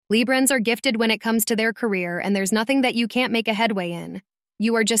Librans are gifted when it comes to their career, and there's nothing that you can't make a headway in.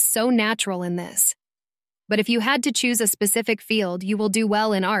 You are just so natural in this. But if you had to choose a specific field, you will do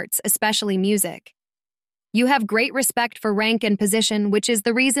well in arts, especially music. You have great respect for rank and position, which is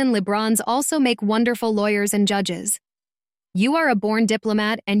the reason Librans also make wonderful lawyers and judges. You are a born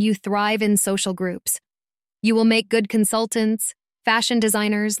diplomat and you thrive in social groups. You will make good consultants, fashion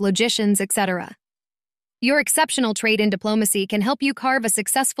designers, logicians, etc. Your exceptional trade in diplomacy can help you carve a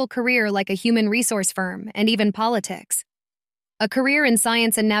successful career like a human resource firm and even politics. A career in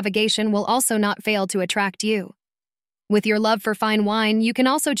science and navigation will also not fail to attract you. With your love for fine wine, you can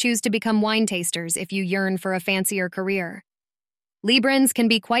also choose to become wine tasters if you yearn for a fancier career. Librans can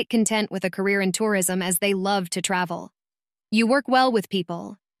be quite content with a career in tourism as they love to travel. You work well with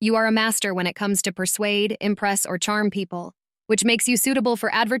people. You are a master when it comes to persuade, impress, or charm people, which makes you suitable for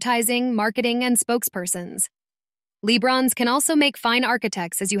advertising, marketing, and spokespersons. Librans can also make fine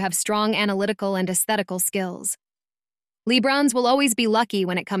architects as you have strong analytical and aesthetical skills. Librans will always be lucky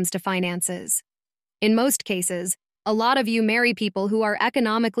when it comes to finances. In most cases, a lot of you marry people who are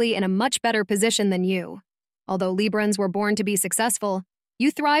economically in a much better position than you. Although Librans were born to be successful, you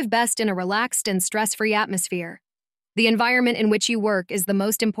thrive best in a relaxed and stress-free atmosphere. The environment in which you work is the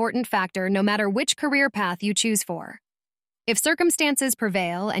most important factor no matter which career path you choose for. If circumstances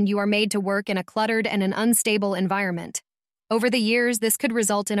prevail and you are made to work in a cluttered and an unstable environment, over the years this could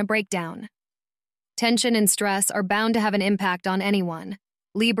result in a breakdown. Tension and stress are bound to have an impact on anyone,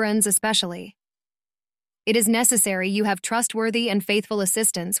 Librans especially. It is necessary you have trustworthy and faithful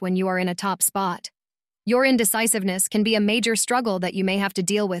assistants when you are in a top spot. Your indecisiveness can be a major struggle that you may have to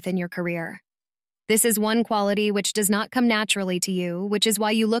deal with in your career. This is one quality which does not come naturally to you, which is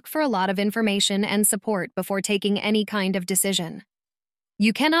why you look for a lot of information and support before taking any kind of decision.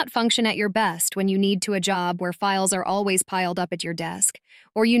 You cannot function at your best when you need to a job where files are always piled up at your desk,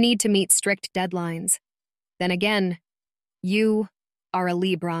 or you need to meet strict deadlines. Then again, you are a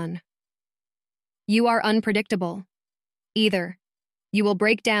Libran. You are unpredictable. Either you will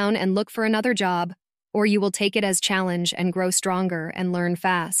break down and look for another job, or you will take it as challenge and grow stronger and learn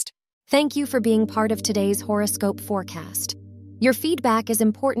fast. Thank you for being part of today's horoscope forecast. Your feedback is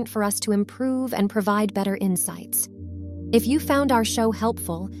important for us to improve and provide better insights. If you found our show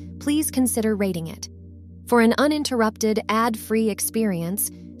helpful, please consider rating it. For an uninterrupted, ad-free experience,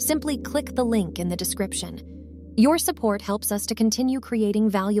 simply click the link in the description. Your support helps us to continue creating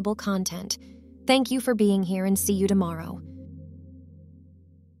valuable content. Thank you for being here and see you tomorrow.